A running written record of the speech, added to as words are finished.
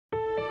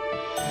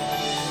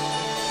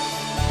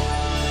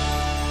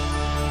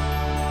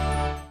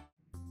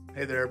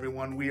Hey there,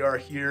 everyone. We are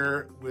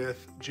here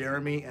with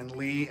Jeremy and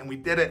Lee, and we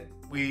did it.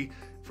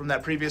 From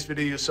that previous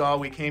video you saw,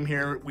 we came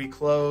here, we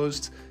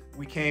closed,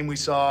 we came, we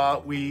saw,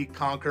 we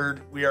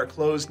conquered. We are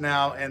closed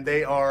now, and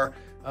they are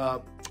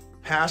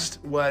past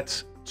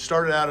what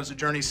started out as a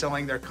journey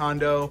selling their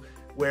condo,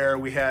 where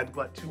we had,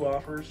 what, 2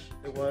 offers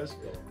it was?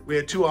 We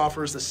had 2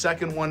 offers.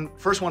 The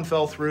first one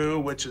fell through,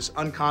 which is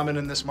uncommon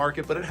in this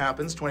market, but it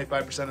happens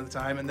 25% of the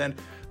time. And then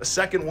the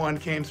second one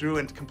came through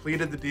and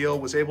completed the deal,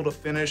 was able to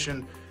finish,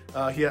 and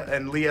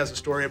Lee has a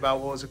story about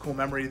what was a cool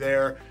memory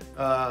there.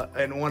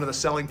 And one of the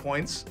selling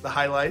points, the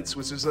highlights,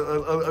 which is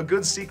a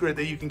good secret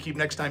that you can keep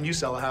next time you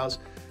sell a house.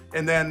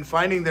 And then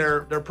finding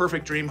their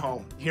perfect dream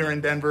home here in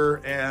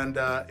Denver, and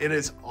it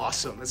is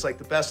awesome. It's like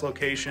the best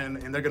location,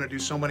 and they're gonna do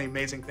so many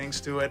amazing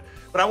things to it.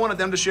 But I wanted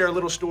them to share a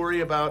little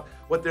story about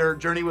what their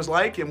journey was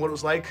like and what it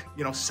was like,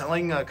 you know,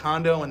 selling a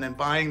condo and then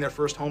buying their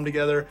first home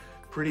together.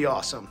 Pretty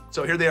awesome.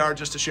 So here they are,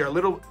 just to share a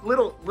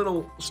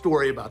little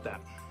story about that.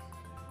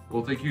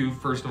 Well, thank you,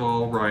 first of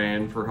all,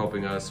 Ryan, for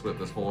helping us with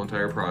this whole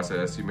entire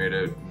process. You made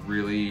it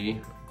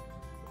really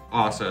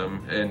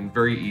awesome and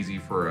very easy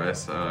for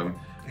us.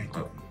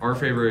 Our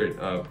favorite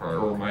part,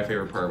 or my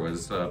favorite part,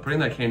 was putting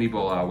that candy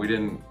bowl out. We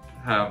didn't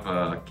have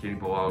a candy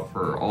bowl out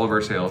for all of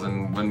our sales,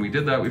 and when we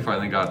did that, we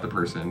finally got the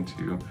person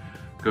to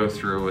go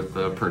through with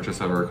the purchase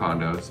of our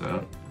condo.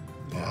 So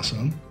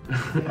awesome.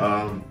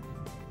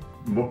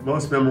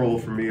 Most memorable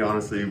for me,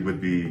 honestly, would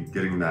be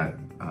getting that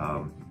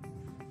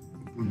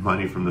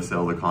money from the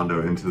sale of the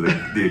condo into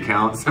the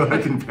account so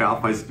I can pay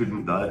off my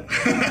student debt.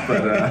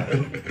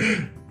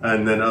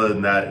 And then other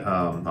than that,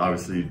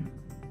 obviously,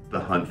 the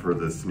hunt for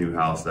this new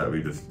house that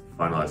we just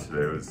finalized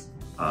today was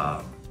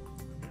a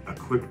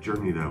quick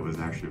journey that was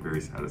actually very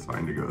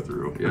satisfying to go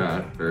through.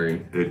 Yeah,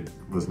 very. It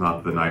was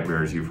not the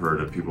nightmares you've heard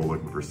of people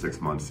looking for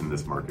 6 months in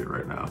this market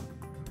right now,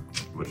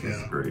 which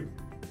is great.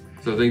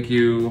 So thank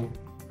you,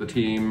 the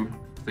team.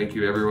 Thank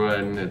you,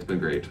 everyone. It's been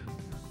great.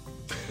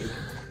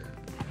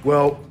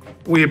 Well,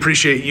 we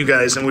appreciate you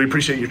guys, and we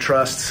appreciate your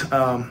trust.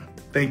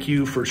 Thank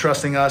you for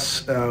trusting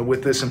us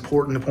with this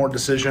important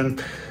decision.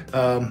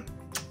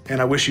 And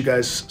I wish you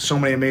guys so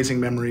many amazing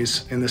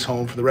memories in this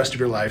home for the rest of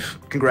your life.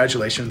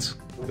 Congratulations.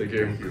 Thank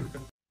you.